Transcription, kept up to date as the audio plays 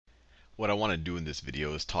What I want to do in this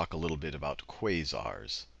video is talk a little bit about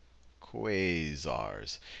quasars.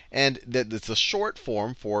 Quasars. And that's a short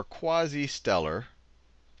form for quasi-stellar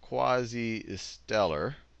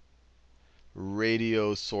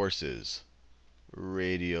radio sources.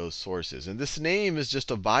 And this name is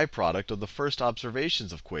just a byproduct of the first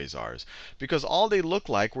observations of quasars, because all they look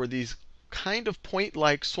like were these kind of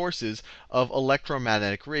point-like sources of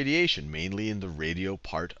electromagnetic radiation, mainly in the radio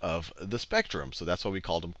part of the spectrum. So that's why we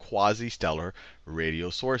call them quasi-stellar radio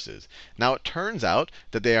sources. Now it turns out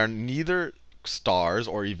that they are neither stars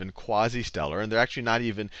or even quasi-stellar, and they're actually not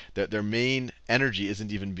even, their main energy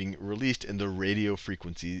isn't even being released in the radio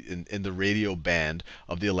frequency, in the radio band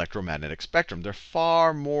of the electromagnetic spectrum. They're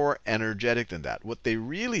far more energetic than that. What they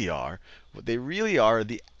really are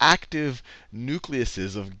the active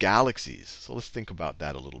nucleuses of galaxies. So let's think about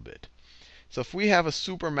that a little bit. So if we have a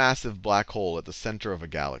supermassive black hole at the center of a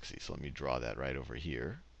galaxy, so let me draw that right over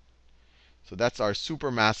here. So that's our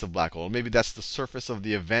supermassive black hole. Maybe that's the surface of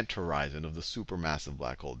the event horizon of the supermassive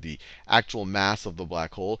black hole. The actual mass of the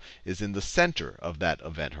black hole is in the center of that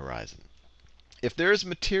event horizon. If there is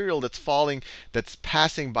material that's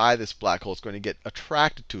passing by this black hole, it's going to get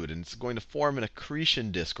attracted to it, and it's going to form an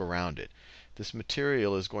accretion disk around it. This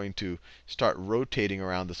material is going to start rotating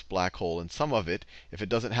around this black hole, and some of it, if it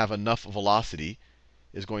doesn't have enough velocity,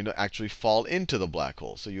 is going to actually fall into the black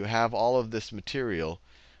hole. So you have all of this material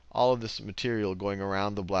going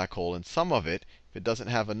around the black hole, and some of it, if it doesn't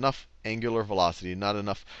have enough angular velocity, not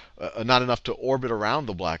enough to orbit around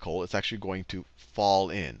the black hole, it's actually going to fall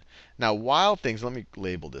in. Now, let me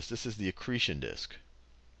label this. This is the accretion disk.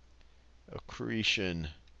 Accretion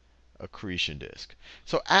disk.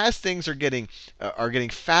 So as things are getting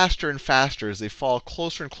faster and faster as they fall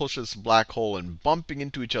closer and closer to this black hole and bumping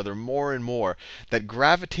into each other more and more, that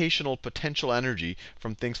gravitational potential energy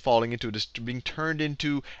from things falling into it is being turned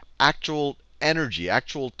into actual energy,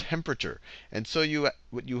 actual temperature. And so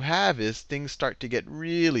what you have is things start to get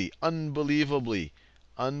really unbelievably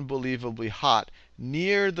hot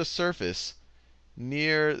near the surface.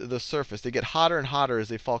 They get hotter and hotter as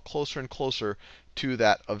they fall closer and closer to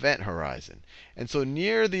that event horizon. And so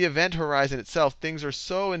near the event horizon itself, things are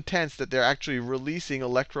so intense that they're actually releasing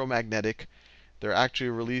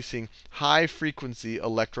high frequency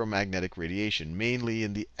electromagnetic radiation, mainly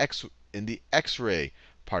in the X-ray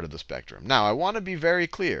part of the spectrum. Now, I want to be very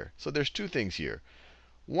clear. So there's two things here.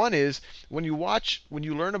 One is when you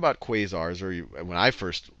learn about quasars, or when I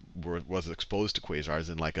first was exposed to quasars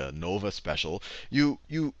in like a NOVA special,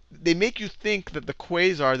 they make you think that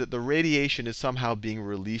the radiation is somehow being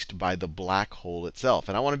released by the black hole itself.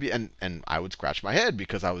 And I want to be, and I would scratch my head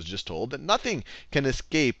because I was just told that nothing can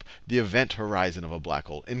escape the event horizon of a black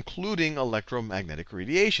hole, including electromagnetic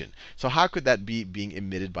radiation. So how could that be being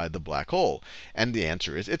emitted by the black hole? And the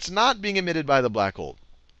answer is it's not being emitted by the black hole.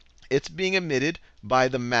 It's being emitted by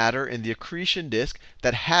the matter in the accretion disk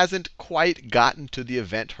that hasn't quite gotten to the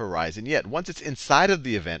event horizon yet. Once it's inside of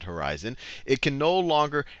the event horizon, it can no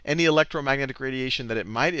longer, any electromagnetic radiation that it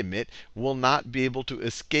might emit will not be able to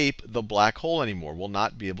escape the black hole anymore, will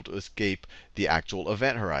not be able to escape the actual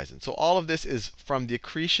event horizon. So all of this is from the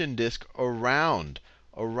accretion disk around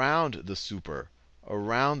the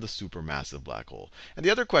supermassive black hole. And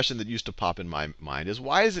the other question that used to pop in my mind is,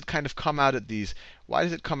 why does it come out at these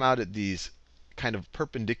kind of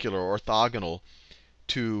perpendicular, orthogonal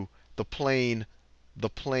to the plane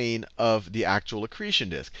of the actual accretion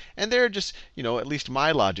disk? And they're just, at least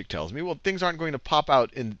my logic tells me, well, things aren't going to pop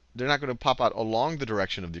out they're not going to pop out along the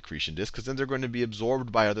direction of the accretion disk, because then they're going to be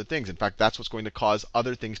absorbed by other things. In fact, that's what's going to cause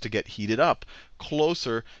other things to get heated up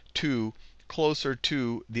closer to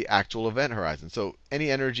the actual event horizon. So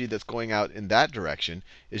any energy that's going out in that direction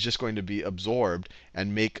is just going to be absorbed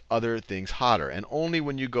and make other things hotter. And only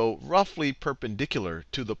when you go roughly perpendicular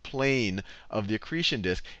to the plane of the accretion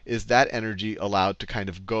disk is that energy allowed to kind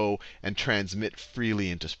of go and transmit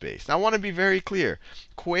freely into space. Now I want to be very clear.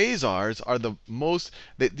 Quasars are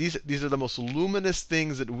these are the most luminous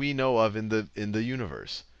things that we know of in the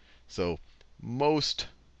universe. So most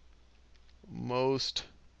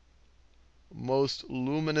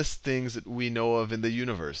luminous things that we know of in the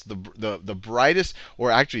universe. The brightest,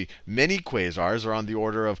 or actually many quasars are on the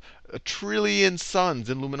order of 1 trillion suns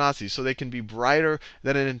in luminosity. So they can be brighter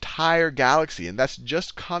than an entire galaxy. And that's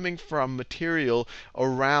just coming from material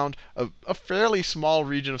around a fairly small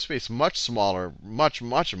region of space, much smaller, much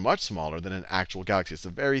smaller than an actual galaxy. It's the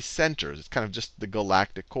very center. It's kind of just the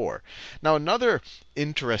galactic core. Now, another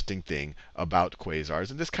interesting thing about quasars,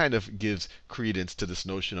 and this kind of gives credence to this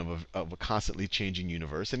notion of a constantly changing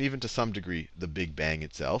universe, and even to some degree the Big Bang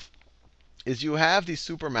itself, is you have these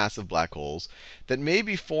supermassive black holes that may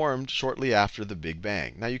be formed shortly after the Big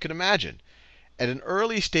Bang. Now you can imagine, at an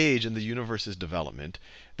early stage in the universe's development,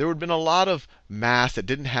 there would have been a lot of mass that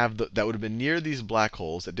didn't have that would have been near these black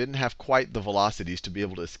holes that didn't have quite the velocities to be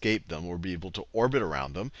able to escape them or be able to orbit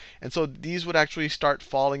around them. And so these would actually start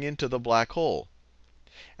falling into the black hole.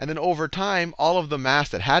 And then over time, all of the mass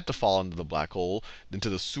that had to fall into the black hole, into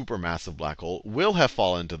the supermassive black hole, will have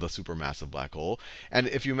fallen into the supermassive black hole. And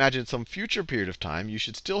if you imagine some future period of time, you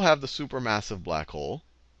should still have the supermassive black hole.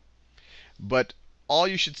 But all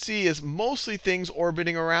you should see is mostly things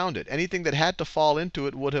orbiting around it. Anything that had to fall into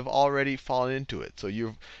it would have already fallen into it. So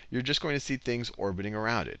you're just going to see things orbiting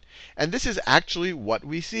around it. And this is actually what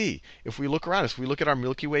we see. If we look around us, we look at our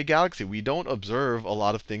Milky Way galaxy, we don't observe a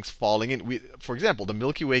lot of things falling in. For example, the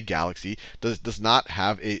Milky Way galaxy does not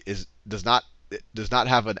have does not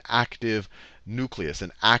have an active nucleus,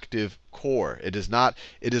 an active core. It is not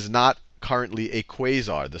currently a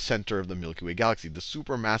quasar, the center of the Milky Way galaxy. The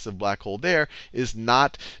supermassive black hole there is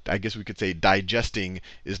not, I guess we could say,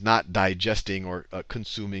 is not digesting or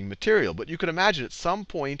consuming material. But you could imagine at some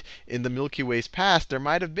point in the Milky Way's past, there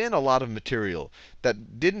might have been a lot of material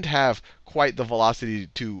that didn't have quite the velocity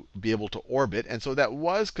to be able to orbit, and so that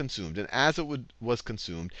was consumed. And as it was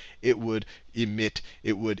consumed, it would emit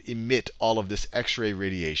all of this X-ray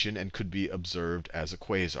radiation and could be observed as a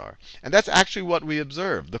quasar. And that's actually what we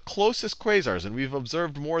observed. The closest quasars, and we've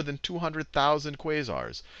observed more than 200,000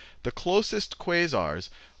 quasars. The closest quasars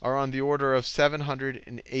are on the order of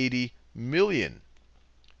 780 million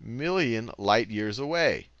light years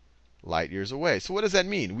away. Light years away. So what does that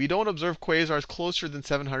mean? We don't observe quasars closer than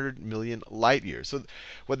 700 million light years. So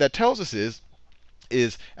what that tells us is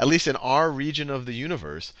at least in our region of the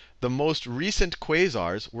universe, the most recent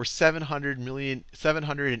quasars were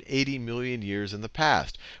 780 million years in the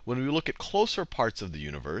past. When we look at closer parts of the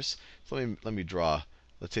universe, so let me draw,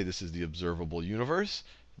 let's say this is the observable universe.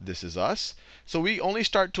 This is us. So we only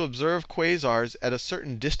start to observe quasars at a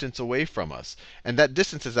certain distance away from us. And that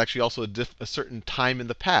distance is actually also a certain time in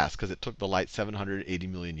the past, because it took the light 780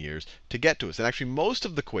 million years to get to us. And actually, most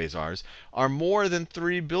of the quasars are more than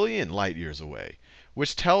 3 billion light years away,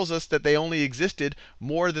 which tells us that they only existed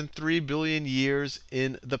more than 3 billion years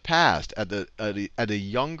in the past, at a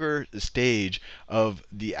younger stage of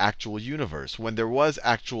the actual universe, when there was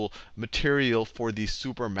actual material for these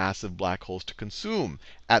supermassive black holes to consume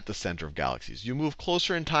at the center of galaxies. You move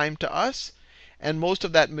closer in time to us, and most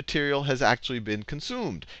of that material has actually been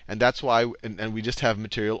consumed. And that's why, and we just have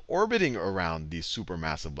material orbiting around these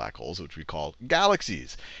supermassive black holes, which we call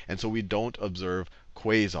galaxies. And so we don't observe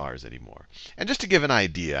quasars anymore. And just to give an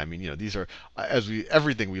idea, I mean, these are,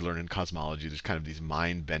 everything we learn in cosmology, there's kind of these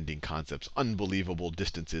mind-bending concepts, unbelievable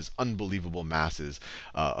distances, unbelievable masses,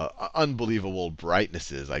 unbelievable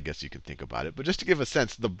brightnesses, I guess you can think about it. But just to give a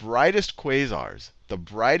sense, the brightest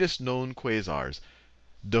known quasars,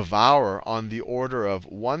 devour on the order of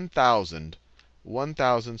 1,000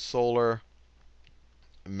 solar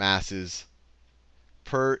masses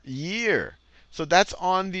per year. So that's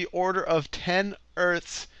on the order of 10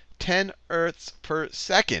 Earths per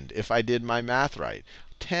second, if I did my math right.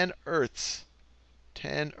 10 Earths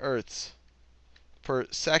per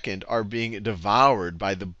second are being devoured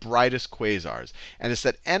by the brightest quasars. And it's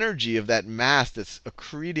that energy of that mass that's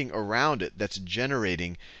accreting around it that's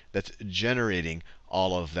generating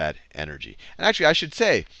all of that energy. And actually, I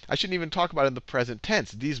shouldn't even talk about it in the present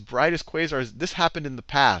tense. These brightest quasars, this happened in the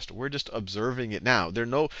past. We're just observing it now.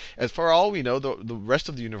 As far as all we know, the rest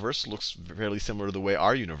of the universe looks fairly similar to the way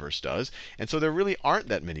our universe does. And so there really aren't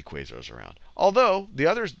that many quasars around. Although, the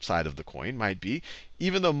other side of the coin might be,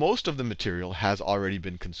 even though most of the material has already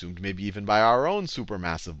been consumed, maybe even by our own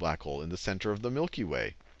supermassive black hole in the center of the Milky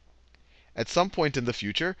Way, at some point in the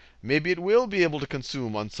future, maybe it will be able to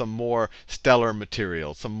consume on some more stellar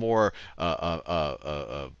material, some more,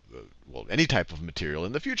 well, any type of material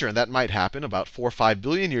in the future. And that might happen about 4 or 5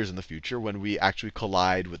 billion years in the future when we actually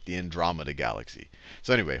collide with the Andromeda galaxy.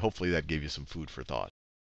 So anyway, hopefully that gave you some food for thought.